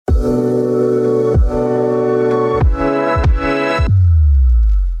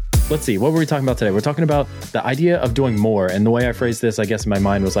let's see, what were we talking about today? We're talking about the idea of doing more. And the way I phrased this, I guess in my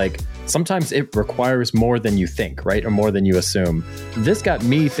mind was like, sometimes it requires more than you think, right? Or more than you assume. This got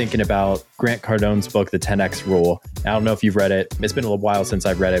me thinking about Grant Cardone's book, The 10X Rule. I don't know if you've read it. It's been a little while since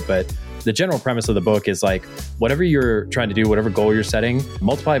I've read it, but the general premise of the book is like, whatever you're trying to do, whatever goal you're setting,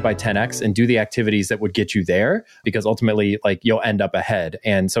 multiply it by 10x and do the activities that would get you there, because ultimately like you'll end up ahead.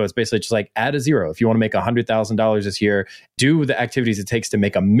 And so it's basically just like add a zero. If you want to make $100,000 this year, do the activities it takes to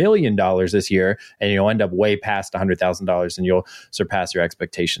make $1 million this year, and you'll end up way past $100,000 and you'll surpass your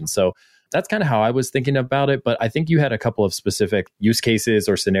expectations. So that's kind of how I was thinking about it. But I think you had a couple of specific use cases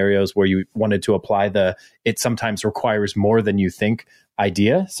or scenarios where you wanted to apply the it sometimes requires more than you think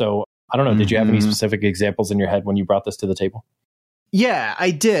idea. So I don't know, did you have any specific examples in your head when you brought this to the table? Yeah,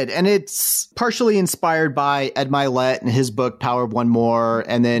 I did. And it's partially inspired by Ed Mylett and his book, Power of One More.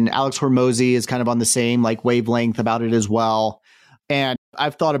 And then Alex Hormozy is kind of on the same like wavelength about it as well. And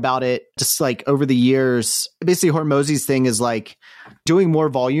I've thought about it just like over the years. Basically, Hormozy's thing is like doing more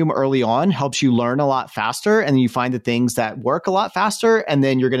volume early on helps you learn a lot faster. And then you find the things that work a lot faster, and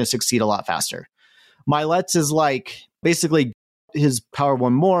then you're going to succeed a lot faster. Mylett's is like basically his Power of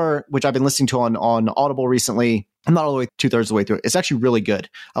One More, which I've been listening to on Audible recently. I'm not all the way 2/3 of the way through it. It's actually really good.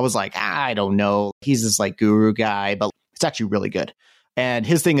 I was like, I don't know. He's this like guru guy, but it's actually really good. And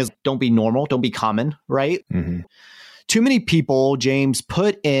his thing is don't be normal, don't be common, right? Mm-hmm. Too many people, James,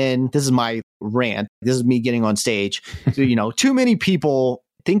 put in, this is my rant. This is me getting on stage. So, too many people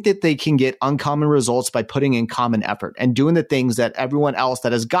think that they can get uncommon results by putting in common effort and doing the things that everyone else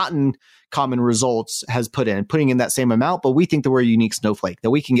that has gotten common results has putting in that same amount. But we think that we're a unique snowflake,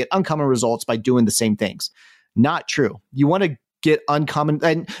 that we can get uncommon results by doing the same things. Not true. You want to get uncommon.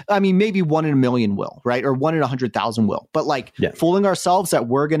 And I mean, maybe 1 in a million will, right? Or 1 in 100,000 will. But fooling ourselves that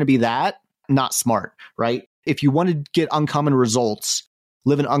we're going to be that, not smart, right? If you want to get uncommon results,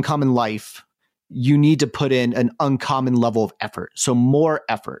 live an uncommon life, you need to put in an uncommon level of effort. So more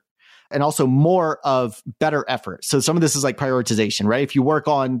effort, and also more of better effort. So some of this is like prioritization, right? If you work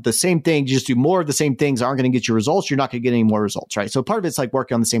on the same thing, you just do more of the same things that aren't going to get you results, you're not going to get any more results, right? So part of it's like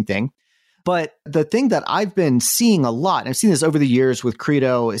working on the same thing. But the thing that I've been seeing a lot, and I've seen this over the years with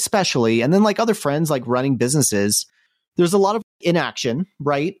Credo especially, and then like other friends like running businesses, there's a lot of inaction,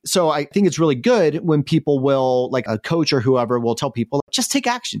 right? So I think it's really good when people will, like a coach or whoever will tell people, just take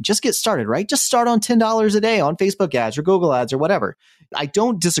action, just get started, right? Just start on $10 a day on Facebook ads or Google ads or whatever. I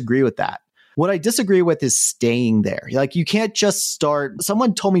don't disagree with that. What I disagree with is staying there. Like you can't just start.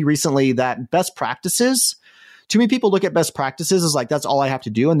 Someone told me recently that best practices, too many people look at best practices as like, that's all I have to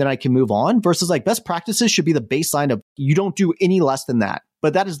do and then I can move on, versus like best practices should be the baseline of you don't do any less than that.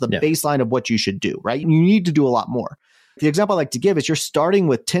 But that is the baseline of what you should do, right? And you need to do a lot more. The example I like to give is you're starting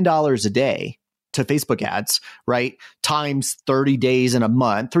with $10 a day to Facebook ads, right? Times 30 days in a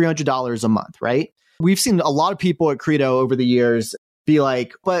month, $300 a month, right? We've seen a lot of people at Credo over the years be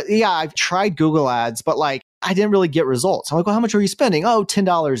like, but yeah, I've tried Google ads, but like, I didn't really get results. I'm like, well, how much are you spending? Oh,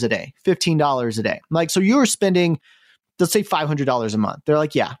 $10 a day, $15 a day. I'm like, so you're spending, let's say $500 a month. They're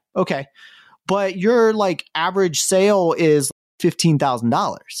like, yeah, okay. But your like average sale is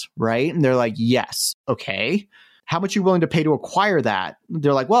 $15,000, right? And they're like, yes, okay. How much are you willing to pay to acquire that?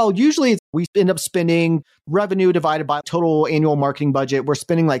 They're like, well, usually we end up spending revenue divided by total annual marketing budget. We're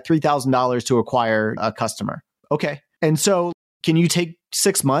spending like $3,000 to acquire a customer. Okay. And so can you take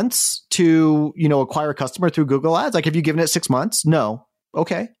 6 months to, acquire a customer through Google ads? Like, have you given it 6 months? No.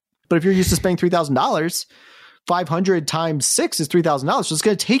 Okay. But if you're used to spending $3,000, 500 times 6 is $3,000. So it's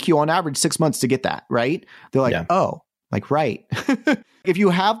going to take you on average 6 months to get that, right? They're like, oh, like, right. If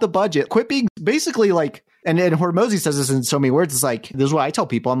you have the budget, quit being basically like, and Hormozy says this in so many words. It's like, this is what I tell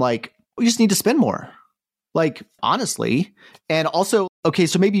people. I'm like, you just need to spend more. Like, honestly. And also, okay,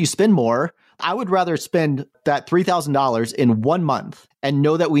 so maybe you spend more. I would rather spend that $3,000 in 1 month and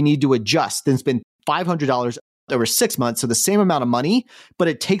know that we need to adjust than spend $500 over 6 months. So the same amount of money, but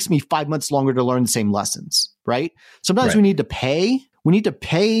it takes me 5 months longer to learn the same lessons, right? Sometimes we need to pay. We need to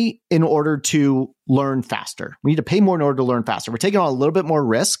pay in order to learn faster. We need to pay more in order to learn faster. We're taking on a little bit more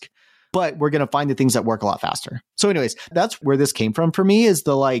risk, but we're going to find the things that work a lot faster. So anyways, that's where this came from for me, is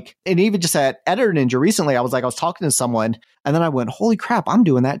the like, and even just at Editor Ninja recently, I was talking to someone and then I went, holy crap, I'm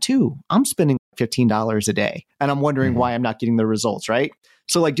doing that too. I'm spending $15 a day and I'm wondering why I'm not getting the results, right?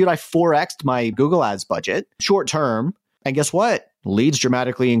 So like, dude, I 4x'd my Google ads budget short term. And guess what? Leads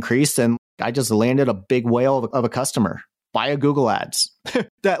dramatically increased. And I just landed a big whale of a customer via Google ads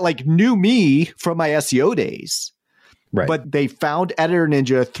that like knew me from my SEO days. Right. But they found Editor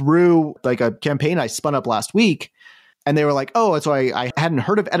Ninja through like a campaign I spun up last week. And they were like, oh, so I hadn't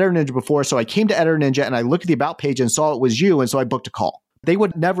heard of Editor Ninja before. So I came to Editor Ninja and I looked at the about page and saw it was you. And so I booked a call. They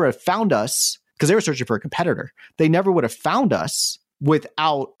would never have found us because they were searching for a competitor. They never would have found us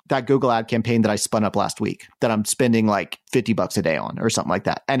without that Google ad campaign that I spun up last week that I'm spending like $50 a day on or something like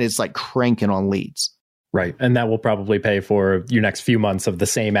that. And it's like cranking on leads. Right. And that will probably pay for your next few months of the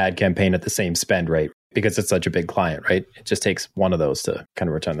same ad campaign at the same spend rate because it's such a big client, right? It just takes one of those to kind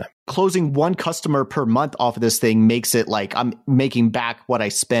of return that. Closing one customer per month off of this thing makes it like I'm making back what I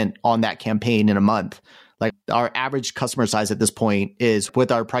spent on that campaign in a month. Like our average customer size at this point is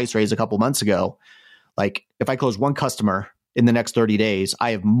with our price raise a couple months ago. Like if I close one customer in the next 30 days,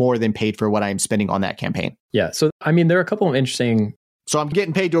 I have more than paid for what I'm spending on that campaign. Yeah. So, I mean, there are a couple of interesting... So I'm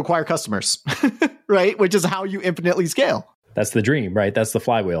getting paid to acquire customers, right? Which is how you infinitely scale. That's the dream, right? That's the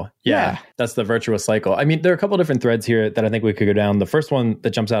flywheel. Yeah. That's the virtuous cycle. I mean, there are a couple of different threads here that I think we could go down. The first one that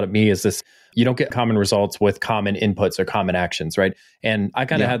jumps out at me is this: you don't get common results with common inputs or common actions, right? And I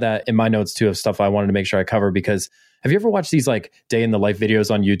kind of had that in my notes too of stuff I wanted to make sure I cover, because have you ever watched these like day in the life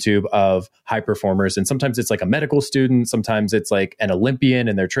videos on YouTube of high performers? And sometimes it's like a medical student, sometimes it's like an Olympian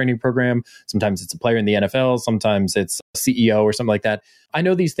in their training program, sometimes it's a player in the NFL, sometimes it's a CEO or something like that. I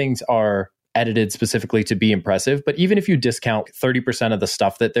know these things are edited specifically to be impressive, but even if you discount 30% of the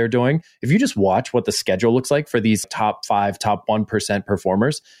stuff that they're doing, if you just watch what the schedule looks like for these top 5, top 1%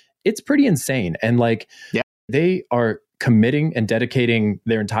 performers, it's pretty insane. And like, they are committing and dedicating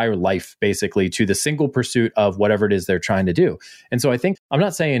their entire life basically to the single pursuit of whatever it is they're trying to do. And so I think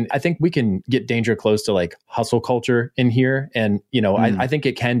we can get danger close to like hustle culture in here. And, you know, I think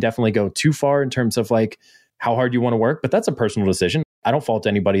it can definitely go too far in terms of like how hard you want to work, but that's a personal decision. I don't fault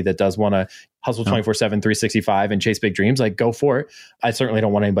anybody that does want to hustle 24/7, 365 and chase big dreams. Like, go for it. I certainly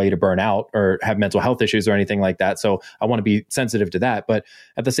don't want anybody to burn out or have mental health issues or anything like that. So I want to be sensitive to that. But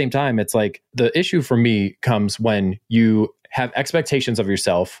at the same time, it's like the issue for me comes when you have expectations of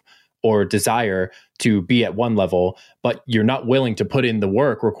yourself or desire to be at one level, but you're not willing to put in the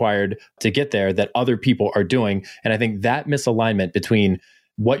work required to get there that other people are doing. And I think that misalignment between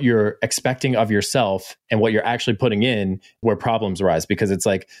what you're expecting of yourself and what you're actually putting in, where problems arise. Because it's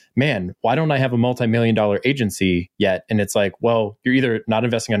like, man, why don't I have a multi-million-dollar agency yet? And it's like, well, you're either not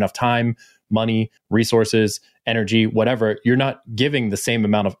investing enough time, money, resources, energy, whatever. You're not giving the same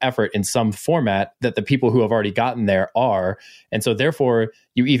amount of effort in some format that the people who have already gotten there are. And so therefore,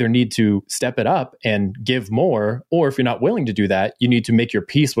 you either need to step it up and give more, or if you're not willing to do that, you need to make your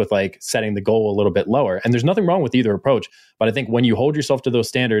peace with like setting the goal a little bit lower. And there's nothing wrong with either approach. But I think when you hold yourself to those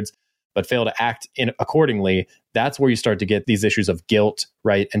standards, but fail to act accordingly, that's where you start to get these issues of guilt,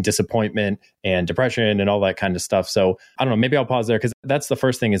 right? And disappointment and depression and all that kind of stuff. So I don't know, maybe I'll pause there, because that's the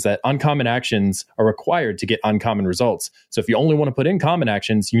first thing, is that uncommon actions are required to get uncommon results. So if you only want to put in common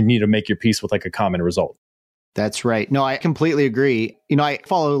actions, you need to make your peace with like a common result. That's right. No, I completely agree. You know, I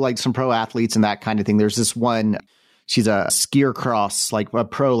follow like some pro athletes and that kind of thing. There's this one, she's a skier cross, like a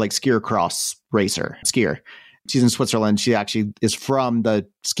pro like skier cross racer, skier. She's in Switzerland. She actually is from the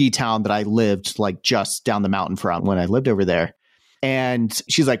ski town that I lived like just down the mountain from when I lived over there. And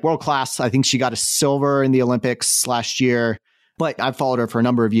she's like world class. I think she got a silver in the Olympics last year, but I've followed her for a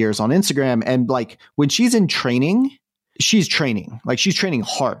number of years on Instagram. And like when she's in training, she's training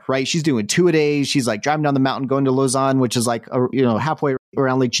hard, right? She's doing 2-a-days. She's like driving down the mountain, going to Lausanne, which is like, halfway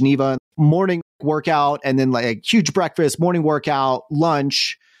around Lake Geneva, morning workout, and then like huge breakfast, morning workout,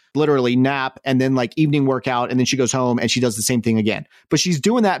 lunch, literally nap, and then like evening workout. And then she goes home and she does the same thing again. But she's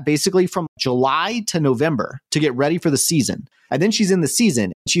doing that basically from July to November to get ready for the season. And then she's in the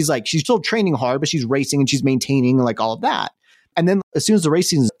season. She's still training hard, but she's racing and she's maintaining like all of that. And then as soon as the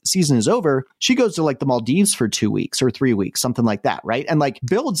racing season is over, she goes to like the Maldives for 2 weeks or 3 weeks, something like that, right? And like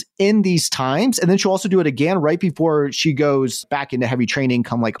builds in these times. And then she'll also do it again right before she goes back into heavy training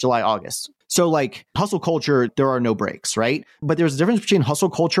come like July, August. So like hustle culture, there are no breaks, right? But there's a difference between hustle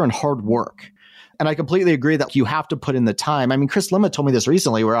culture and hard work. And I completely agree that you have to put in the time. I mean, Chris Lima told me this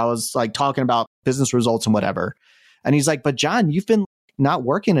recently where I was like talking about business results and whatever. And he's like, but John, you've been not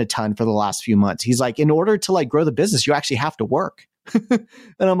working a ton for the last few months. He's like, in order to like grow the business, you actually have to work. And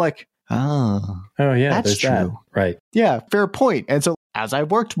I'm like, oh yeah, that's true. That. Right. Yeah, fair point. And so as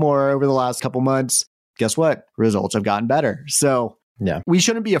I've worked more over the last couple months, guess what? Results have gotten better. So yeah, we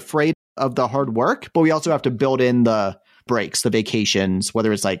shouldn't be afraid of the hard work, but we also have to build in the breaks, the vacations,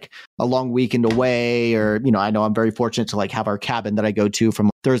 whether it's like a long weekend away or, I know I'm very fortunate to like have our cabin that I go to from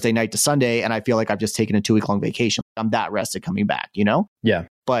Thursday night to Sunday. And I feel like I've just taken a 2-week-long vacation. I'm that rested coming back, Yeah.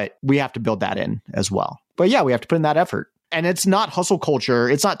 But we have to build that in as well. But yeah, we have to put in that effort. And it's not hustle culture.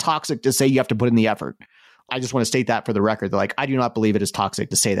 It's not toxic to say you have to put in the effort. I just want to state that for the record. That like, I do not believe it is toxic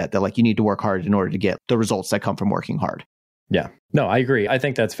to say that like you need to work hard in order to get the results that come from working hard. Yeah, no, I agree. I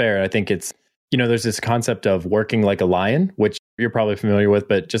think that's fair. I think it's, there's this concept of working like a lion, which you're probably familiar with,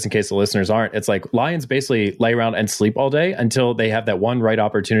 but just in case the listeners aren't, it's like lions basically lay around and sleep all day until they have that one right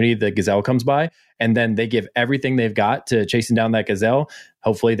opportunity, the gazelle comes by, and then they give everything they've got to chasing down that gazelle.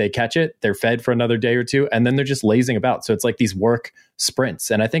 Hopefully they catch it, they're fed for another day or two, and then they're just lazing about. So it's like these work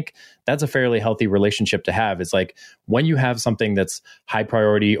sprints. And I think that's a fairly healthy relationship to have. It's like when you have something that's high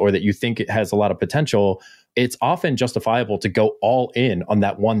priority or that you think it has a lot of potential, it's often justifiable to go all in on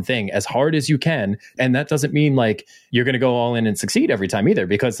that one thing as hard as you can. And that doesn't mean like you're going to go all in and succeed every time either,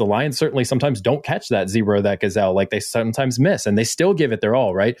 because the lions certainly sometimes don't catch that zebra or that gazelle. Like they sometimes miss and they still give it their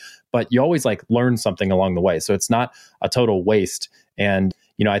all, right? But you always like learn something along the way. So it's not a total waste. And,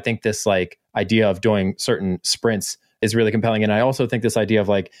 I think this like idea of doing certain sprints is really compelling. And I also think this idea of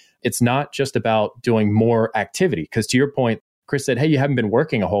like, it's not just about doing more activity, because to your point, Chris said, hey, you haven't been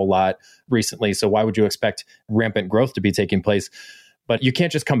working a whole lot recently, so why would you expect rampant growth to be taking place? But you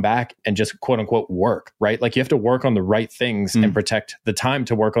can't just come back and just quote unquote work, right? Like you have to work on the right things and protect the time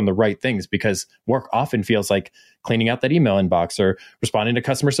to work on the right things, because work often feels like cleaning out that email inbox or responding to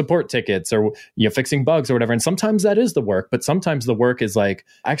customer support tickets or fixing bugs or whatever. And sometimes that is the work, but sometimes the work is like,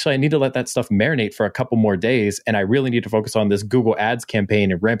 actually, I need to let that stuff marinate for a couple more days. And I really need to focus on this Google Ads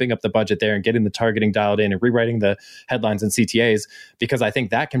campaign and ramping up the budget there and getting the targeting dialed in and rewriting the headlines and CTAs, because I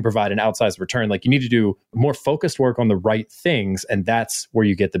think that can provide an outsized return. Like you need to do more focused work on the right things. And that's where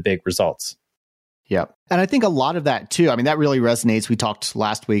you get the big results. Yeah. And I think a lot of that too, I mean, that really resonates. We talked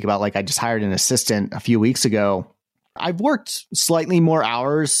last week about like, I just hired an assistant a few weeks ago. I've worked slightly more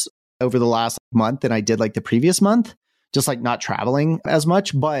hours over the last month than I did like the previous month, just like not traveling as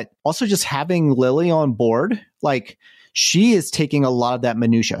much, but also just having Lily on board. Like she is taking a lot of that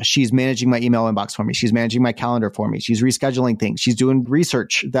minutia. She's managing my email inbox for me. She's managing my calendar for me. She's rescheduling things. She's doing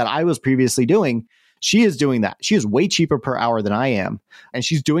research that I was previously doing. She is doing that. She is way cheaper per hour than I am. And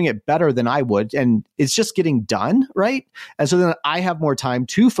she's doing it better than I would. And it's just getting done, right? And so then I have more time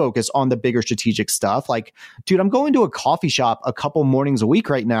to focus on the bigger strategic stuff. Like, dude, I'm going to a coffee shop a couple mornings a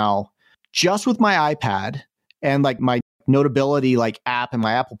week right now, just with my iPad and like my Notability like app and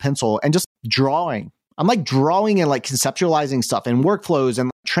my Apple Pencil and just drawing. I'm like drawing and like conceptualizing stuff and workflows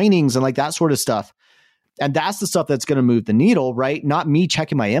and trainings and like that sort of stuff. And that's the stuff that's going to move the needle, right? Not me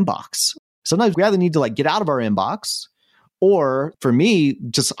checking my inbox. Sometimes we either need to like get out of our inbox, or for me,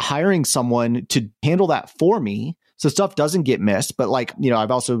 just hiring someone to handle that for me so stuff doesn't get missed. But like, I've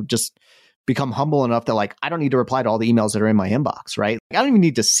also just become humble enough that like, I don't need to reply to all the emails that are in my inbox, right? Like, I don't even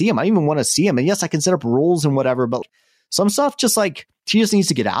need to see them. I don't even want to see them. And yes, I can set up rules and whatever, but some stuff just like, she just needs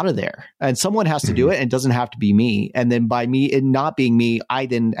to get out of there and someone has to do it, and it doesn't have to be me. And then by me it not being me, I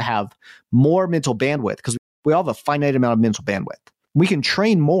then have more mental bandwidth, because we all have a finite amount of mental bandwidth. We can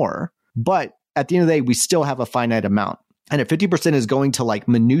train more, but at the end of the day, we still have a finite amount. And if 50% is going to like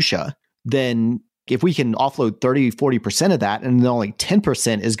minutia, then if we can offload 30, 40% of that, and then only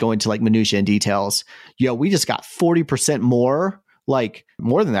 10% is going to like minutia and details, we just got 40% more, like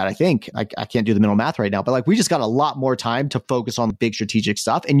more than that, I think. I can't do the mental math right now, but like we just got a lot more time to focus on the big strategic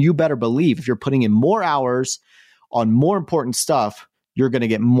stuff. And you better believe if you're putting in more hours on more important stuff, you're going to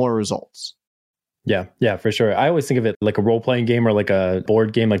get more results. Yeah, for sure. I always think of it like a role-playing game or like a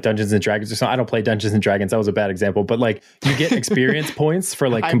board game like Dungeons and Dragons or something. I don't play Dungeons and Dragons. That was a bad example. But like you get experience points for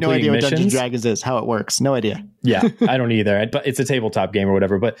like completing missions. I have no idea what Dungeons and Dragons is, how it works. No idea. Yeah, I don't either. But it's a tabletop game or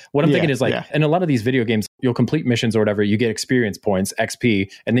whatever. But what I'm thinking is like, in a lot of these video games, you'll complete missions or whatever, you get experience points,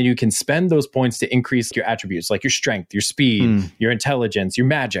 XP, and then you can spend those points to increase your attributes, like your strength, your speed, your intelligence, your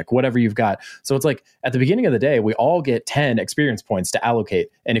magic, whatever you've got. So it's like at the beginning of the day, we all get 10 experience points to allocate.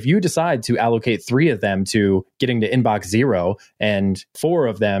 And if you decide to allocate 3 of them to getting to inbox 0 and 4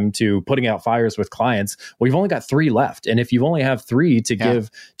 of them to putting out fires with clients, well, you've only got 3 left. And if you only have 3 to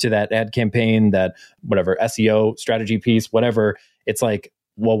give to that ad campaign, that whatever SEO strategy piece, whatever, it's like,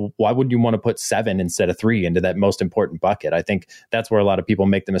 well, why wouldn't you want to put 7 instead of 3 into that most important bucket? I think that's where a lot of people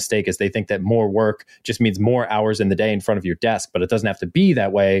make the mistake, is they think that more work just means more hours in the day in front of your desk, but it doesn't have to be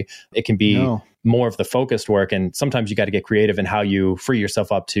that way. It can be more of the focused work. And sometimes you got to get creative in how you free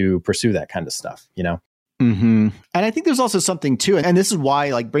yourself up to pursue that kind of stuff, Mm-hmm. And I think there's also something too, and this is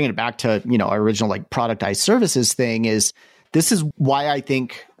why, like bringing it back to, our original like productized services thing, is this is why I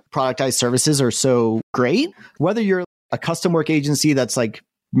think productized services are so great. Whether you're a custom work agency that's like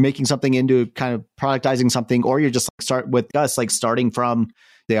making something into kind of productizing something, or you're just like start with us, like starting from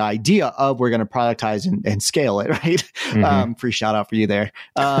the idea of we're going to productize and scale it, right? Mm-hmm. Free shout out for you there.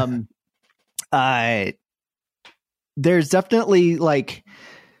 There's definitely like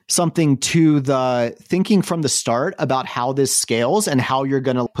something to the thinking from the start about how this scales and how you're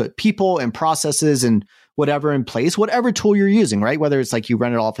going to put people and processes and whatever in place, whatever tool you're using, right? Whether it's like you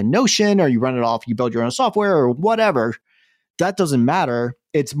run it off in Notion or you run it off, you build your own software or whatever. that doesn't matter.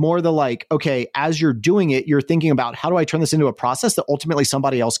 It's more the like, okay, as you're doing it, you're thinking about how do I turn this into a process that ultimately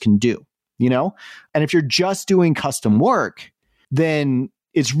somebody else can do, you know? And if you're just doing custom work, then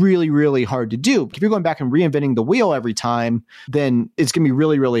it's really, really hard to do. If you're going back and reinventing the wheel every time, then it's going to be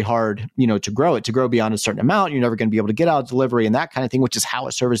really, really hard, you know, to grow beyond a certain amount. You're never going to be able to get out delivery and that kind of thing, which is how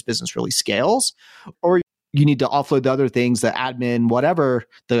a service business really scales. Or you need to offload the other things, the admin, whatever,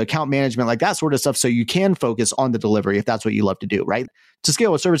 the account management, like that sort of stuff. So you can focus on the delivery if that's what you love to do, right? To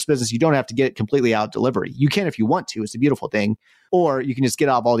scale a service business, you don't have to get completely out of delivery. You can if you want to. It's a beautiful thing. Or you can just get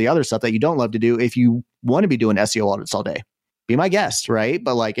out of all the other stuff that you don't love to do if you want to be doing SEO audits all day. Be my guest, right?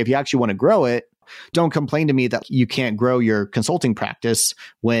 But like, if you actually want to grow it, don't complain to me that you can't grow your consulting practice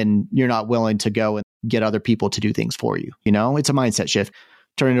when you're not willing to go and get other people to do things for you. You know, it's a mindset shift.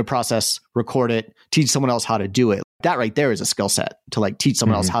 Turn it into a process, record it, teach someone else how to do it. That right there is a skill set to like teach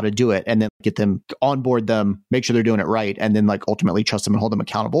someone else how to do it and then get them, onboard them, make sure they're doing it right. And then like ultimately trust them and hold them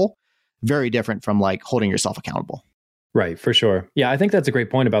accountable. Very different from like holding yourself accountable. Right, for sure. Yeah, I think that's a great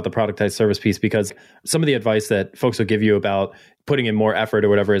point about the productized service piece, because some of the advice that folks will give you about putting in more effort or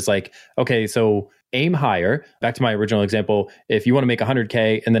whatever is like, okay, so aim higher. Back to my original example, if you want to make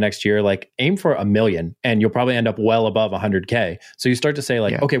 100K in the next year, like aim for 1 million and you'll probably end up well above 100K. So you start to say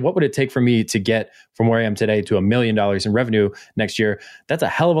like, okay, what would it take for me to get from where I am today to $1 million in revenue next year? That's a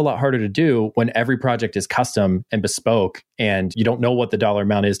hell of a lot harder to do when every project is custom and bespoke and you don't know what the dollar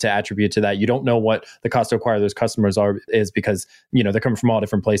amount is to attribute to that. You don't know what the cost to acquire those customers is because, you know, they're coming from all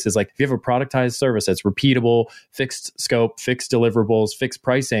different places. Like if you have a productized service that's repeatable, fixed scope, fixed deliverables, fixed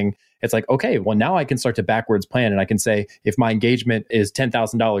pricing, it's like, okay, well, now I can start to backwards plan and I can say, if my engagement is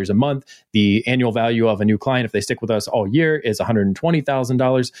 $10,000 a month, the annual value of a new client, if they stick with us all year, is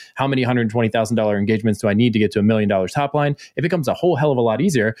 $120,000. How many $120,000 engagements do I need to get to $1 million top line? It becomes a whole hell of a lot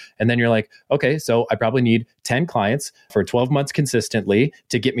easier. And then you're like, okay, so I probably need 10 clients for 12 months consistently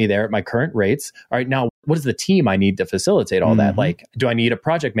to get me there at my current rates. All right, now what is the team I need to facilitate all that? Like, do I need a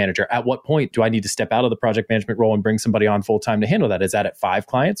project manager? At what point do I need to step out of the project management role and bring somebody on full time to handle that? Is that at 5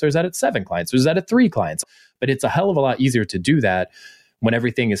 clients or is that at 7 clients or is that at 3 clients? But it's a hell of a lot easier to do that when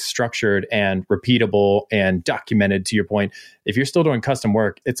everything is structured and repeatable and documented. To your point, if you're still doing custom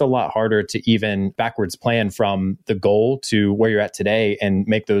work, it's a lot harder to even backwards plan from the goal to where you're at today and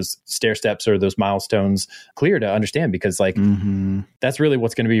make those stair steps or those milestones clear to understand, because like that's really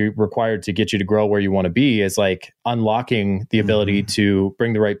what's going to be required to get you to grow where you want to be, is like unlocking the ability to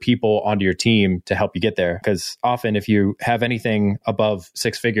bring the right people onto your team to help you get there. Because often if you have anything above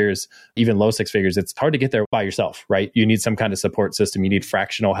 6 figures, even low 6 figures, it's hard to get there by yourself, right? You need some kind of support system. You need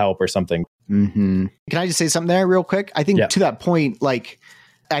fractional help or something. Can I just say something there real quick? I think to that point, like,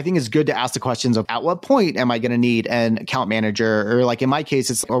 I think it's good to ask the questions of at what point am I going to need an account manager? Or like in my case,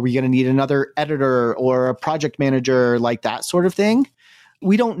 it's, are we going to need another editor or a project manager, like that sort of thing?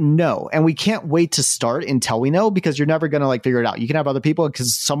 We don't know. And we can't wait to start until we know, because you're never going to like figure it out. You can have other people,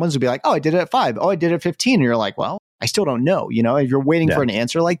 because someone's will be like, oh, I did it at 5. Oh, I did it at 15. And you're like, well, I still don't know. You know, if you're waiting for an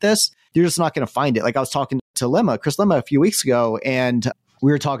answer like this, you're just not going to find it. Like I was talking to Chris Lemma a few weeks ago, and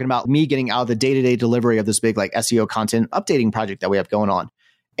we were talking about me getting out of the day-to-day delivery of this big like SEO content updating project that we have going on.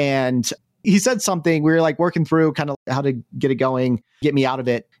 And he said something, we were like working through kind of how to get it going, get me out of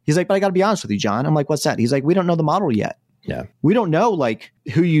it. He's like, but I got to be honest with you, John. I'm like, what's that? He's like, we don't know the model yet. Yeah. We don't know like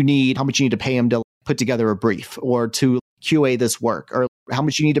who you need, how much you need to pay him to put together a brief or to QA this work, or how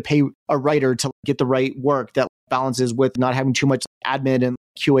much you need to pay a writer to get the right work that balances with not having too much admin and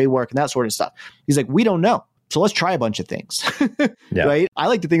QA work and that sort of stuff. He's like, we don't know. So let's try a bunch of things, right? I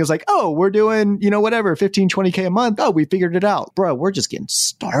like to think it's like, oh, we're doing, you know, whatever, 15, 20K a month. Oh, we figured it out. Bro, we're just getting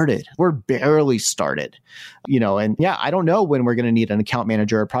started. We're barely started, you know, and yeah, I don't know when we're going to need an account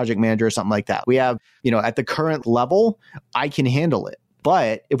manager or project manager or something like that. We have, you know, at the current level, I can handle it.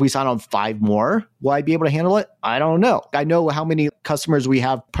 But if we sign on 5 more, will I be able to handle it? I don't know. I know how many customers we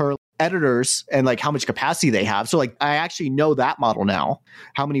have per editors and like how much capacity they have. So like, I actually know that model now,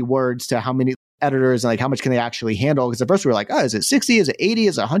 how many words to how many editors and like how much can they actually handle? Because at first we were like, oh, is it 60? Is it 80?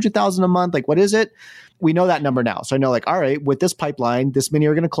 Is it 100,000 a month? Like, what is it? We know that number now. So I know like, all right, with this pipeline, this many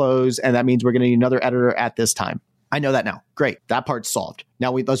are going to close. And that means we're going to need another editor at this time. I know that now. Great. That part's solved.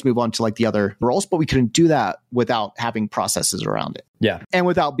 Now let's move on to like the other roles, but we couldn't do that without having processes around it. Yeah. And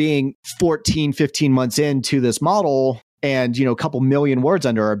without being 14, 15 months into this model and, you know, a couple million words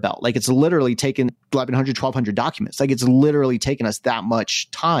under our belt. Like it's literally taken 1,100, 1,200 documents. Like it's literally taken us that much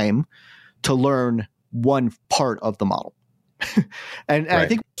time to learn one part of the model. and I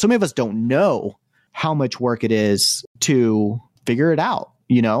think some of us don't know how much work it is to figure it out,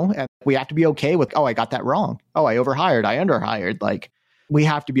 you know, and we have to be okay with, oh, I got that wrong. Oh, I overhired, I underhired. Like we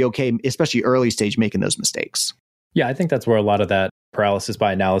have to be okay, especially early stage, making those mistakes. Yeah, I think that's where a lot of that paralysis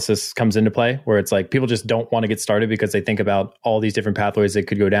by analysis comes into play, where it's like people just don't want to get started because they think about all these different pathways they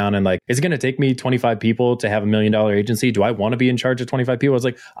could go down. And like, is it going to take me 25 people to have $1 million agency? Do I want to be in charge of 25 people? It's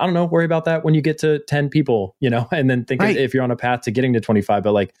like, I don't know, worry about that when you get to 10 people, and then think if you're on a path to getting to 25,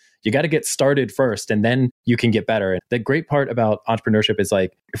 but like, you got to get started first and then you can get better. And the great part about entrepreneurship is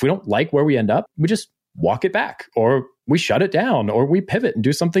like, if we don't like where we end up, we just walk it back, or we shut it down, or we pivot and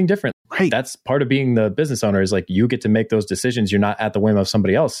do something different. Right. That's part of being the business owner, is like you get to make those decisions. You're not at the whim of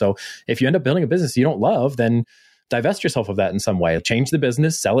somebody else. So if you end up building a business you don't love, then divest yourself of that in some way. Change the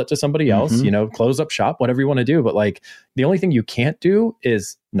business, sell it to somebody else, close up shop, whatever you want to do. But like the only thing you can't do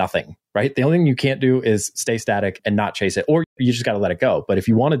is nothing, right? The only thing you can't do is stay static and not chase it, or you just got to let it go. But if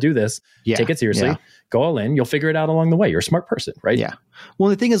you want to do this, take it seriously, go all in, you'll figure it out along the way. You're a smart person, right? Yeah. Well,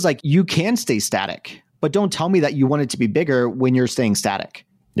 the thing is like you can stay static, but don't tell me that you want it to be bigger when you're staying static.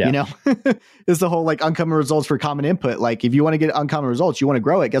 Yeah. It's the whole like uncommon results for common input. Like if you want to get uncommon results, you want to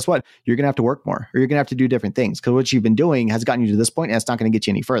grow it, guess what? You're going to have to work more, or you're going to have to do different things, because what you've been doing has gotten you to this point and it's not going to get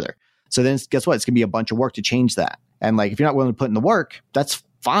you any further. So then guess what? It's going to be a bunch of work to change that. And like, if you're not willing to put in the work, that's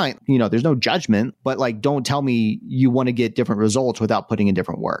fine. There's no judgment, but like, don't tell me you want to get different results without putting in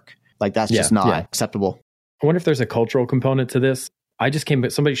different work. Like that's just not acceptable. I wonder if there's a cultural component to this.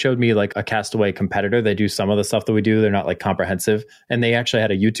 Somebody showed me like a Castaway competitor. They do some of the stuff that we do. They're not like comprehensive. And they actually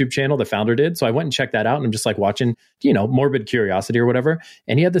had a YouTube channel, the founder did. So I went and checked that out, and I'm just like watching, morbid curiosity or whatever.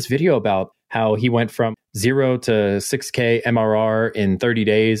 And he had this video about how he went from 0 to 6K MRR in 30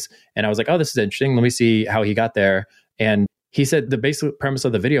 days. And I was like, oh, this is interesting. Let me see how he got there. And he said the basic premise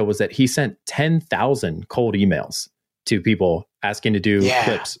of the video was that he sent 10,000 cold emails to people asking to do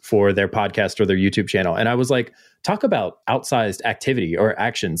clips for their podcast or their YouTube channel. And I was like, talk about outsized activity or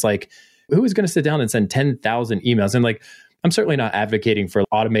actions. Like, who is going to sit down and send 10,000 emails? And like, I'm certainly not advocating for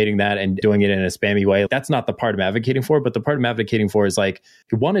automating that and doing it in a spammy way. That's not the part I'm advocating for. But the part I'm advocating for is like,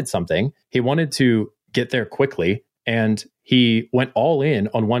 he wanted something. He wanted to get there quickly. And he went all in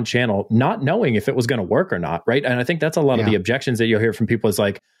on one channel, not knowing if it was going to work or not. Right. And I think that's a lot of the objections that you'll hear from people is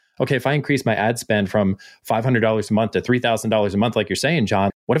like, okay, if I increase my ad spend from $500 a month to $3,000 a month, like you're saying, John,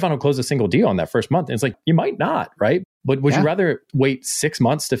 what if I don't close a single deal on that first month? And it's like, you might not, right? But would you rather wait 6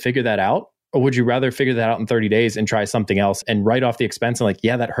 months to figure that out? Or would you rather figure that out in 30 days and try something else and write off the expense and like,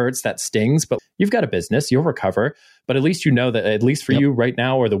 yeah, that hurts, that stings, but you've got a business, you'll recover. But at least you know that at least for you right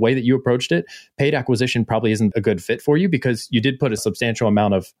now, or the way that you approached it, paid acquisition probably isn't a good fit for you, because you did put a substantial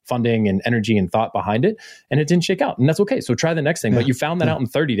amount of funding and energy and thought behind it and it didn't shake out. And that's okay. So try the next thing, but you found that out in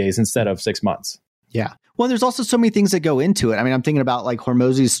 30 days instead of 6 months. Yeah. Well, there's also so many things that go into it. I mean, I'm thinking about like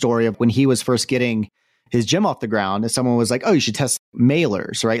Hormozi's story of when he was first getting his gym off the ground, and someone was like, oh, you should test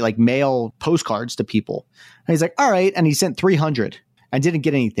mailers, right? Like mail postcards to people. And he's like, all right. And he sent 300 and didn't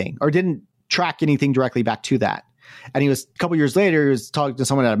get anything, or didn't track anything directly back to that. And he was a couple years later, he was talking to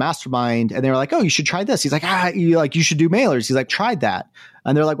someone at a mastermind, and they were like, oh, you should try this. He's like, you should do mailers. He's like, tried that.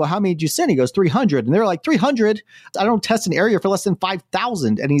 And they're like, well, how many did you send? He goes, 300. And they're like, 300? I don't test an area for less than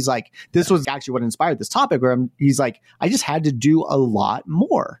 5,000. And he's like, this was actually what inspired this topic, where he's like, I just had to do a lot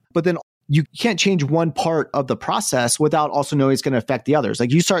more. But then you can't change one part of the process without also knowing it's going to affect the others.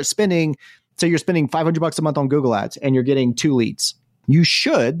 Like you start spending, say you're spending $500 a month on Google ads and you're getting 2 leads.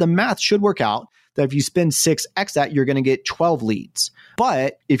 The math should work out that if you spend 6x that, you're going to get 12 leads.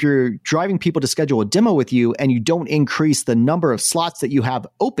 But if you're driving people to schedule a demo with you and you don't increase the number of slots that you have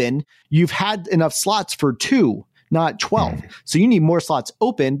open, you've had enough slots for 2, not 12. So you need more slots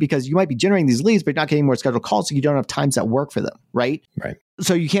open, because you might be generating these leads, but not getting more scheduled calls. So you don't have times that work for them. Right.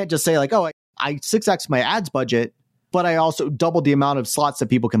 So you can't just say like, oh, I 6x my ads budget, but I also doubled the amount of slots that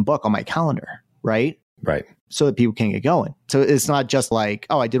people can book on my calendar. Right. So that people can get going. So it's not just like,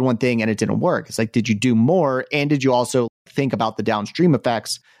 oh, I did one thing and it didn't work. It's like, did you do more? And did you also think about the downstream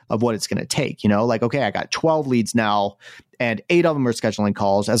effects of what it's going to take? Like, okay, I got 12 leads now and 8 of them are scheduling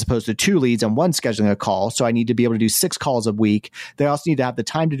calls, as opposed to 2 leads and 1 scheduling a call. So I need to be able to do 6 calls a week. They also need to have the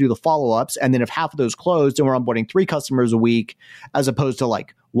time to do the follow-ups. And then if half of those closed, then we're onboarding 3 customers a week, as opposed to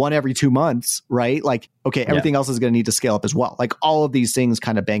like 1 every 2 months, right? Like, okay, everything else is going to need to scale up as well. Like all of these things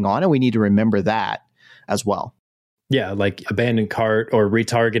kind of bang on, and we need to remember that as well. Yeah, like abandoned cart or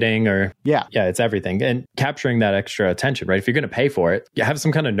retargeting, or it's everything. And capturing that extra attention, right? If you're going to pay for it, you have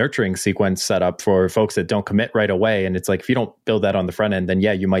some kind of nurturing sequence set up for folks that don't commit right away. And it's like, if you don't build that on the front end, then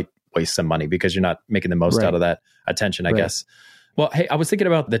you might waste some money because you're not making the most out of that attention, I guess. Well, hey, I was thinking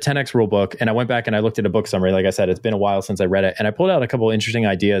about the 10X rule book, and I went back and I looked at a book summary. Like I said, it's been a while since I read it, and I pulled out a couple of interesting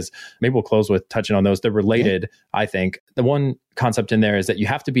ideas. Maybe we'll close with touching on those. They're related, I think. The one concept in there is that you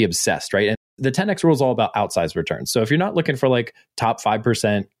have to be obsessed, right? And the 10X rule is all about outsized returns. So if you're not looking for like top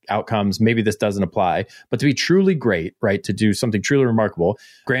 5% outcomes, maybe this doesn't apply. But to be truly great, right, to do something truly remarkable,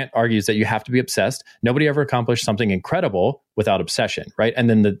 Grant argues that you have to be obsessed. Nobody ever accomplished something incredible without obsession, right? And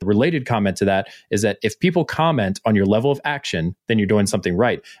then the related comment to that is that if people comment on your level of action, then you're doing something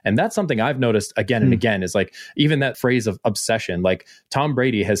right. And that's something I've noticed again and again is like even that phrase of obsession, like Tom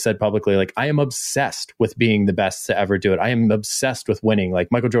Brady has said publicly, like, I am obsessed with being the best to ever do it. I am obsessed with winning. Like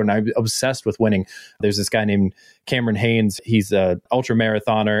Michael Jordan, I'm obsessed with winning. There's this guy named Cameron Haynes. He's a ultra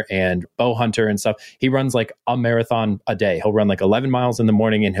marathoner and bow hunter and stuff. He runs like a marathon a day. He'll run like 11 miles in the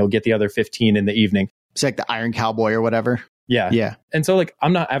morning and he'll get the other 15 in the evening. It's like the Iron Cowboy or whatever. Yeah. Yeah. And so like,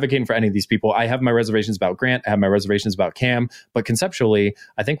 I'm not advocating for any of these people. I have my reservations about Grant. I have my reservations about Cam. But conceptually,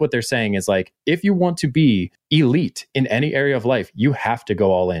 I think what they're saying is like, if you want to be elite in any area of life, you have to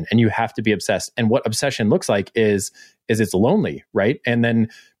go all in and you have to be obsessed. And what obsession looks like is it's lonely, right? And then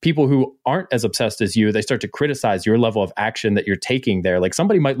people who aren't as obsessed as you, they start to criticize your level of action that you're taking there. Like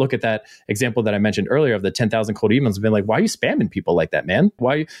somebody might look at that example that I mentioned earlier of the 10,000 cold emails and be like, why are you spamming people like that, man?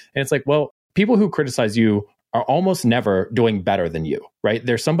 Why? And it's like, well, people who criticize you are almost never doing better than you, right?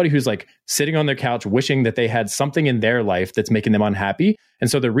 There's somebody who's like sitting on their couch wishing that they had something in their life that's making them unhappy. And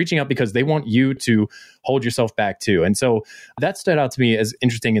so they're reaching out because they want you to hold yourself back too. And so that stood out to me as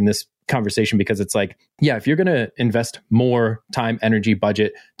interesting in this conversation because it's like, yeah, if you're going to invest more time, energy,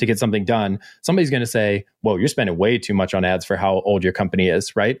 budget to get something done, somebody's going to say, whoa, you're spending way too much on ads for how old your company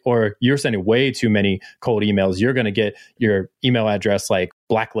is, right? Or you're sending way too many cold emails. You're going to get your email address like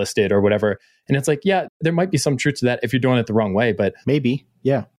blacklisted or whatever. And it's like, yeah, there might be some truth to that if you're doing it the wrong way, but maybe,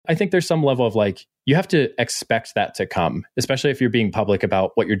 yeah. I think there's some level of like, you have to expect that to come, especially if you're being public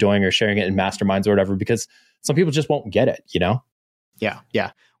about what you're doing or sharing it in masterminds or whatever, because some people just won't get it, you know? Yeah.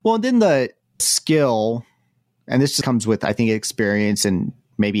 Yeah. Well, and then the skill, and this just comes with, I think, experience and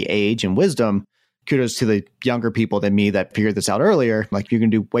maybe age and wisdom. Kudos to the younger people than me that figured this out earlier. Like, you can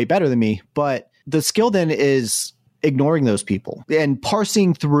do way better than me. But the skill then is ignoring those people and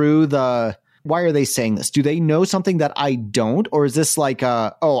parsing through why are they saying this? Do they know something that I don't? Or is this like,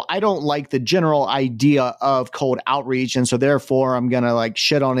 I don't like the general idea of cold outreach. And so therefore I'm going to like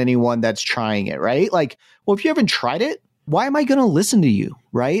shit on anyone that's trying it, right? Like, well, if you haven't tried it, why am I going to listen to you,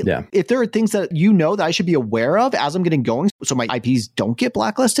 right? Yeah. If there are things that you know that I should be aware of as I'm getting going so my IPs don't get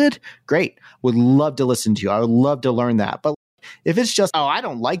blacklisted, great. Would love to listen to you. I would love to learn that. But if it's just, I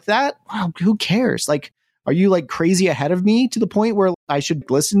don't like that, well, who cares? Like, are you like crazy ahead of me to the point where I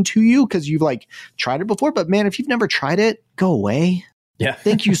should listen to you because you've like tried it before? But man, if you've never tried it, go away. Yeah.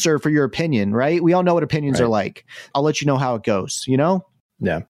 Thank you, sir, for your opinion, right? We all know what opinions Right. are like. I'll let you know how it goes, you know?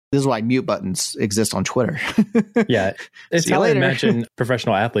 Yeah. This is why mute buttons exist on Twitter. Yeah. It's See you how I later. imagine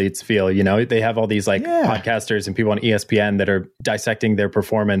professional athletes feel, you know, they have all these like podcasters and people on ESPN that are dissecting their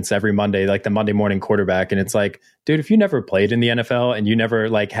performance every Monday, like the Monday morning quarterback. And it's like, dude, if you never played in the NFL and you never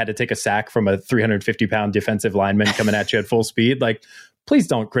like had to take a sack from a 350-pound defensive lineman coming at you at full speed, like, please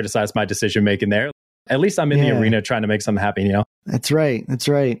don't criticize my decision making there. At least I'm in the arena trying to make something happen, you know? That's right. That's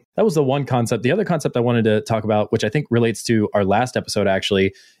right. That was the one concept. The other concept I wanted to talk about, which I think relates to our last episode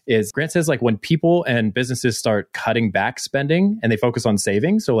actually, is Grant says like when people and businesses start cutting back spending and they focus on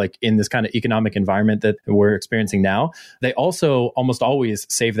saving, so like in this kind of economic environment that we're experiencing now, they also almost always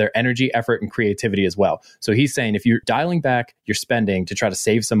save their energy, effort, and creativity as well. So he's saying if you're dialing back your spending to try to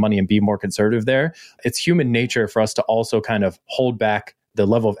save some money and be more conservative there, it's human nature for us to also kind of hold back the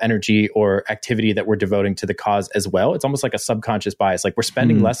level of energy or activity that we're devoting to the cause as well. It's almost like a subconscious bias. Like we're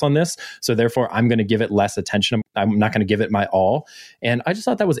spending less on this, so therefore I'm going to give it less attention. I'm not going to give it my all. And I just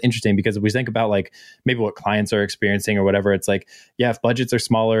thought that was interesting because if we think about like maybe what clients are experiencing or whatever, it's like, yeah, if budgets are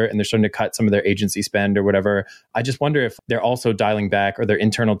smaller and they're starting to cut some of their agency spend or whatever, I just wonder if they're also dialing back or their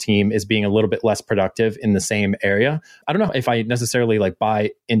internal team is being a little bit less productive in the same area. I don't know if I necessarily like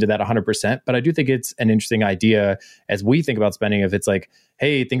buy into that 100%, but I do think it's an interesting idea as we think about spending. If it's like,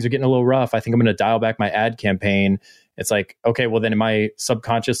 hey, things are getting a little rough, I think I'm going to dial back my ad campaign. It's like, okay, well then am I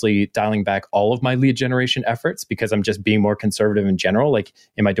subconsciously dialing back all of my lead generation efforts because I'm just being more conservative in general? Like,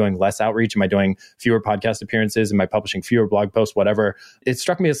 am I doing less outreach? Am I doing fewer podcast appearances? Am I publishing fewer blog posts? Whatever. It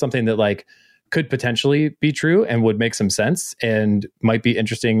struck me as something that like could potentially be true and would make some sense and might be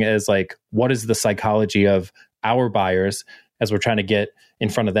interesting as like, what is the psychology of our buyers as we're trying to get in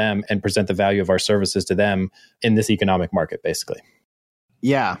front of them and present the value of our services to them in this economic market, basically.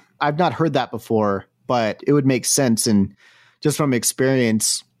 Yeah, I've not heard that before, but it would make sense. And just from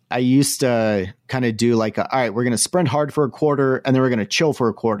experience, I used to kind of do like, all right, we're going to sprint hard for a quarter and then we're going to chill for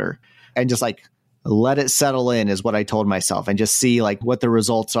a quarter and just like let it settle in is what I told myself and just see like what the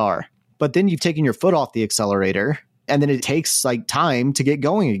results are. But then you've taken your foot off the accelerator and then it takes like time to get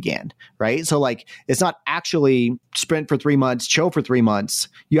going again, right? So like it's not actually sprint for 3 months, chill for 3 months.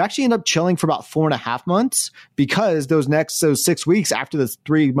 You actually end up chilling for about 4.5 months because those 6 weeks after the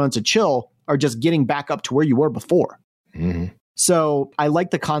 3 months of chill are just getting back up to where you were before. Mm-hmm. So I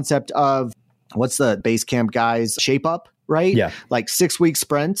like the concept of what's the base camp guys shape up, right? Yeah. Like 6 week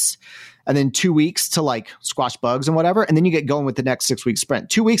sprints and then 2 weeks to like squash bugs and whatever. And then you get going with the next 6 week sprint.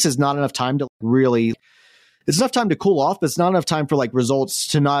 2 weeks is not enough time to really, it's enough time to cool off, but it's not enough time for like results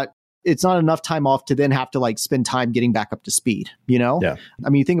to not, it's not enough time off to then have to like spend time getting back up to speed, you know? Yeah. I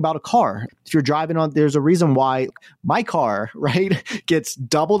mean, you think about a car. If you're driving on, there's a reason why my car, right, gets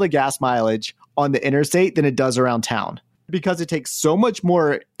double the gas mileage on the interstate than it does around town. Because it takes so much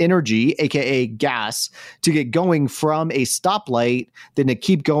more energy, aka gas, to get going from a stoplight than to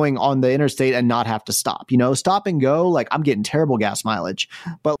keep going on the interstate and not have to stop. You know, stop and go, like I'm getting terrible gas mileage,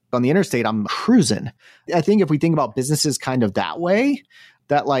 but on the interstate, I'm cruising. I think if we think about businesses kind of that way,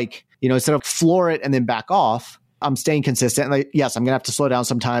 that like, you know, instead of floor it and then back off, I'm staying consistent. Like, yes, I'm going to have to slow down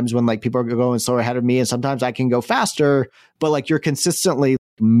sometimes when like people are going slower ahead of me, and sometimes I can go faster, but like you're consistently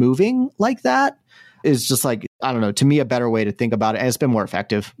moving like that is just like, I don't know, to me, a better way to think about it. And it's been more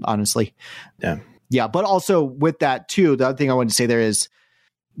effective, honestly. Yeah. Yeah. But also with that too, the other thing I wanted to say there is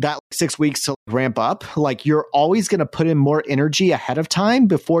that 6 weeks to ramp up, like you're always going to put in more energy ahead of time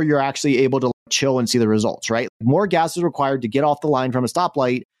before you're actually able to chill and see the results, right? More gas is required to get off the line from a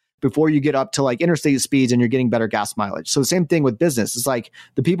stoplight before you get up to like interstate speeds and you're getting better gas mileage. So the same thing with business. It's like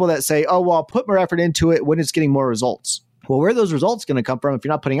the people that say, oh, well, I'll put more effort into it when it's getting more results. Well, where are those results going to come from if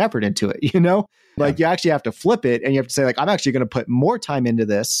you're not putting effort into it? You know, like you actually have to flip it and you have to say like, I'm actually going to put more time into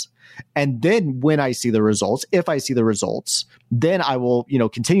this. And then when I see the results, if I see the results, then I will, you know,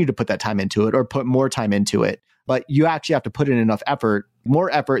 continue to put that time into it or put more time into it. But you actually have to put in enough effort, more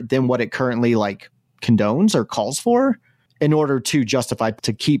effort than what it currently like condones or calls for in order to justify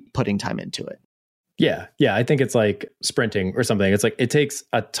to keep putting time into it. Yeah. Yeah. I think it's like sprinting or something. It's like it takes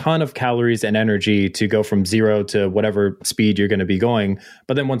a ton of calories and energy to go from 0 to whatever speed you're going to be going.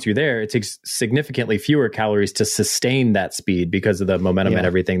 But then once you're there, it takes significantly fewer calories to sustain that speed because of the momentum and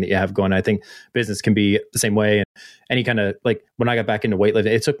everything that you have going. I think business can be the same way. And any kind of like when I got back into weightlifting,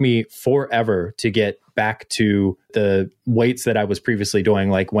 it took me forever to get back to the weights that I was previously doing,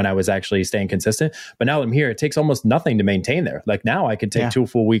 like when I was actually staying consistent. But now that I'm here, it takes almost nothing to maintain there. Like now I could take 2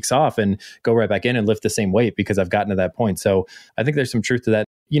 full weeks off and go right back in and lift the same weight because I've gotten to that point. So I think there's some truth to that.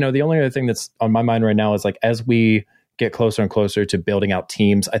 You know, the only other thing that's on my mind right now is like, as we get closer and closer to building out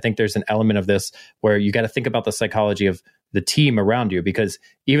teams, I think there's an element of this where you got to think about the psychology of the team around you, because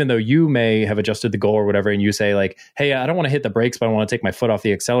even though you may have adjusted the goal or whatever, and you say like, hey, I don't want to hit the brakes, but I want to take my foot off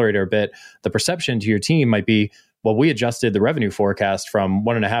the accelerator a bit, the perception to your team might be, well, we adjusted the revenue forecast from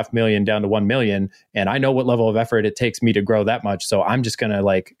 1.5 million down to 1 million. And I know what level of effort it takes me to grow that much. So I'm just going to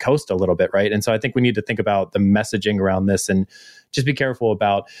like coast a little bit. Right. And so I think we need to think about the messaging around this and just be careful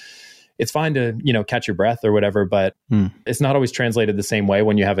about, it's fine to, you know, catch your breath or whatever, but it's not always translated the same way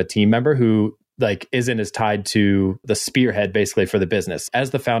when you have a team member who like isn't as tied to the spearhead basically for the business.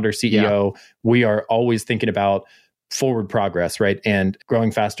 As the founder CEO, we are always thinking about forward progress, right? And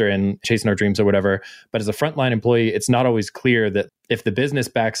growing faster and chasing our dreams or whatever. But as a frontline employee, it's not always clear that if the business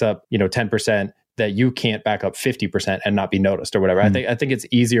backs up, you know, 10%, that you can't back up 50% and not be noticed or whatever. I think it's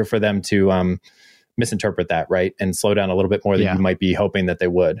easier for them to misinterpret that, right? And slow down a little bit more than you might be hoping that they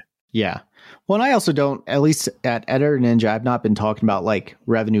would. Yeah. Well, and I also don't, at least at Editor Ninja, I've not been talking about like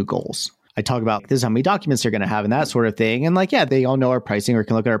revenue goals. I talk about this is how many documents they're going to have and that sort of thing. And like, yeah, they all know our pricing or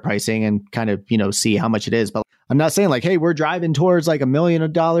can look at our pricing and kind of, you know, see how much it is. But I'm not saying like, hey, we're driving towards like $1 million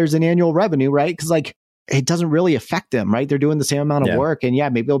in annual revenue, right? Because like it doesn't really affect them, right? They're doing the same amount of work. And yeah,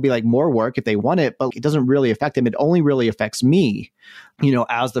 maybe it'll be like more work if they want it, but it doesn't really affect them. It only really affects me, you know,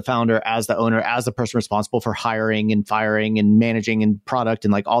 as the founder, as the owner, as the person responsible for hiring and firing and managing and product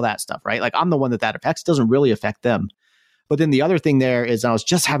and like all that stuff, right? Like I'm the one that affects. It doesn't really affect them. But then the other thing there is I was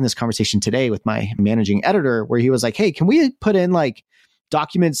just having this conversation today with my managing editor where he was like, hey, can we put in like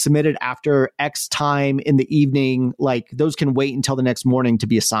documents submitted after X time in the evening? Like those can wait until the next morning to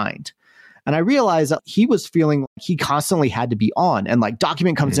be assigned. And I realized that he was feeling like he constantly had to be on and like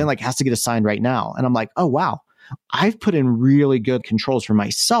document comes in, like has to get assigned right now. And I'm like, oh, wow, I've put in really good controls for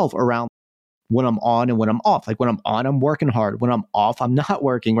myself around when I'm on and when I'm off. Like when I'm on, I'm working hard. When I'm off, I'm not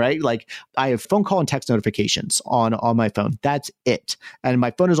working, right? Like I have phone call and text notifications on my phone. That's it. And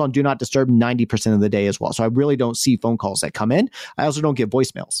my phone is on do not disturb 90% of the day as well. So I really don't see phone calls that come in. I also don't get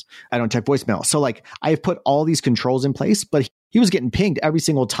voicemails. I don't check voicemail. So like I have put all these controls in place, but he was getting pinged every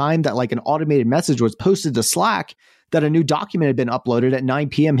single time that like an automated message was posted to Slack that a new document had been uploaded at 9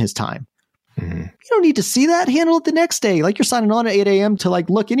 p.m. his time. You don't need to see that. Handle it the next day. Like you're signing on at 8 a.m. to like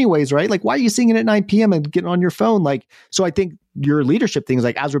look anyways, right? Like why are you seeing it at 9 p.m. and getting on your phone? Like, so I think your leadership things,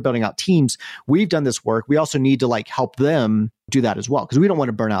 like as we're building out teams, we've done this work. We also need to like help them do that as well. Cause we don't want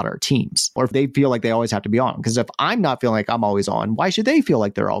to burn out our teams or if they feel like they always have to be on. Cause if I'm not feeling like I'm always on, why should they feel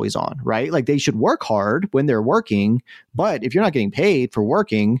like they're always on? Right? Like they should work hard when they're working. But if you're not getting paid for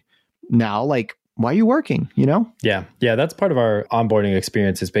working now, like, why are you working, you know? Yeah. That's part of our onboarding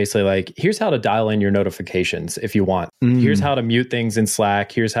experience is basically like, here's how to dial in your notifications if you want. Here's how to mute things in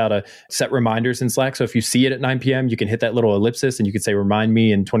Slack. Here's how to set reminders in Slack. So if you see it at 9 p.m., you can hit that little ellipsis and you can say, remind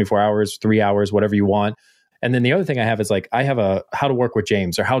me in 24 hours, 3 hours, whatever you want. And then the other thing I have is like, I have a how to work with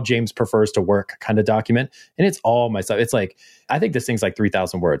James or how James prefers to work kind of document. And it's all my stuff. It's like, I think this thing's like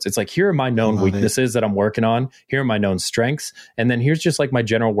 3,000 words. It's like, here are my known weaknesses that I'm working on. Here are my known strengths. And then here's just like my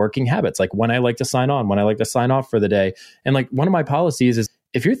general working habits. Like when I like to sign on, when I like to sign off for the day. And like one of my policies is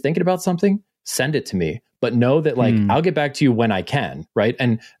if you're thinking about something, send it to me, but know that like, I'll get back to you when I can. Right.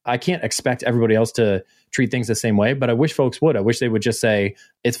 And I can't expect everybody else to treat things the same way, but I wish folks would. I wish they would just say,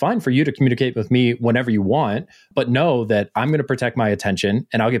 it's fine for you to communicate with me whenever you want, but know that I'm going to protect my attention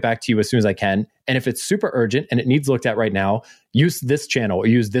and I'll get back to you as soon as I can. And if it's super urgent and it needs looked at right now, use this channel or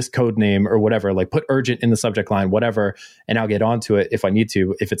use this code name or whatever, like put urgent in the subject line, whatever, and I'll get onto it if I need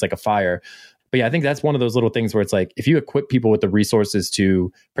to, if it's like a fire. But yeah, I think that's one of those little things where it's like, if you equip people with the resources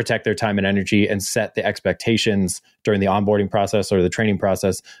to protect their time and energy and set the expectations during the onboarding process or the training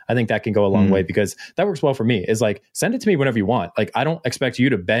process, I think that can go a long way because that works well for me. Is like, send it to me whenever you want. Like, I don't expect you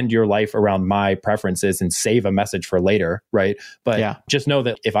to bend your life around my preferences and save a message for later, right? But just know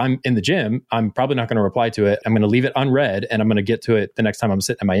that if I'm in the gym, I'm probably not going to reply to it. I'm going to leave it unread and I'm going to get to it the next time I'm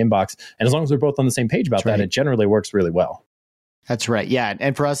sitting in my inbox. And as long as we're both on the same page about that, it generally works really well. That's right. Yeah.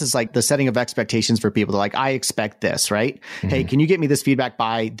 And for us, it's like the setting of expectations for people. They're like, I expect this, right? Hey, can you get me this feedback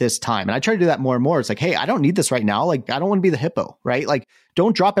by this time? And I try to do that more and more. It's like, hey, I don't need this right now. Like, I don't want to be the hippo, right? Like,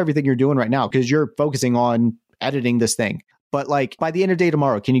 don't drop everything you're doing right now because you're focusing on editing this thing. But like by the end of the day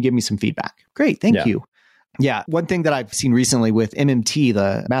tomorrow, can you give me some feedback? Great. Thank you. Yeah. One thing that I've seen recently with MMT,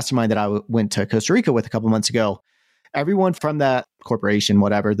 the mastermind that I went to Costa Rica with a couple months ago, everyone from that corporation,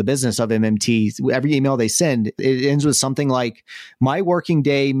 whatever, the business of MMT, every email they send, it ends with something like, my working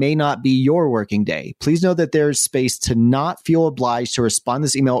day may not be your working day. Please know that there's space to not feel obliged to respond to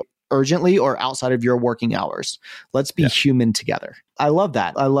this email urgently or outside of your working hours. Let's be human together. I love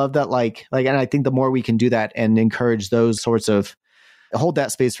that. I love that. Like, and I think the more we can do that and encourage those sorts of hold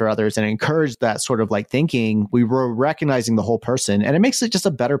that space for others and encourage that sort of like thinking, we were recognizing the whole person and it makes it just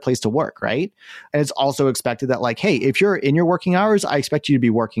a better place to work, right? And it's also expected that like, hey, if you're in your working hours, I expect you to be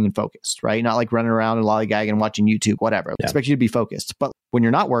working and focused, right? Not like running around and lollygagging and watching YouTube, whatever. I expect you to be focused. But when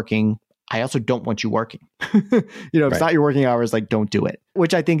you're not working, I also don't want you working. If it's not your working hours, like don't do it,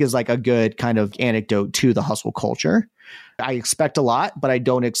 which I think is like a good kind of anecdote to the hustle culture. I expect a lot, but I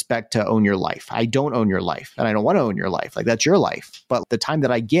don't expect to own your life. I don't own your life and I don't want to own your life. Like that's your life. But the time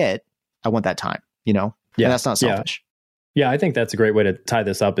that I get, I want that time, and that's not selfish. Yeah, I think that's a great way to tie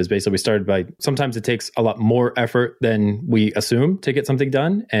this up is basically we started by sometimes it takes a lot more effort than we assume to get something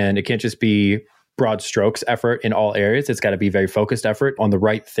done. And it can't just be broad strokes effort in all areas. It's got to be very focused effort on the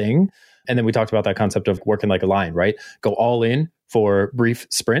right thing. And then we talked about that concept of working like a lion, right? Go all in for brief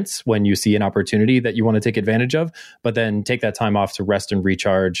sprints when you see an opportunity that you want to take advantage of, but then take that time off to rest and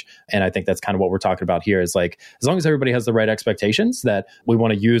recharge. And I think that's kind of what we're talking about here is like, as long as everybody has the right expectations that we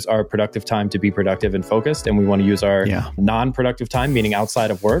want to use our productive time to be productive and focused, and we want to use our non-productive time, meaning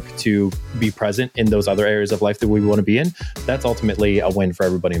outside of work, to be present in those other areas of life that we want to be in, that's ultimately a win for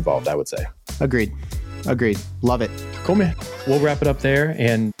everybody involved, I would say. Agreed. Love it. Cool, man. We'll wrap it up there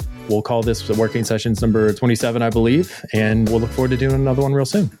and we'll call this Working Sessions number 27, I believe. And we'll look forward to doing another one real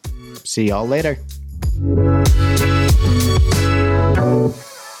soon. See y'all later.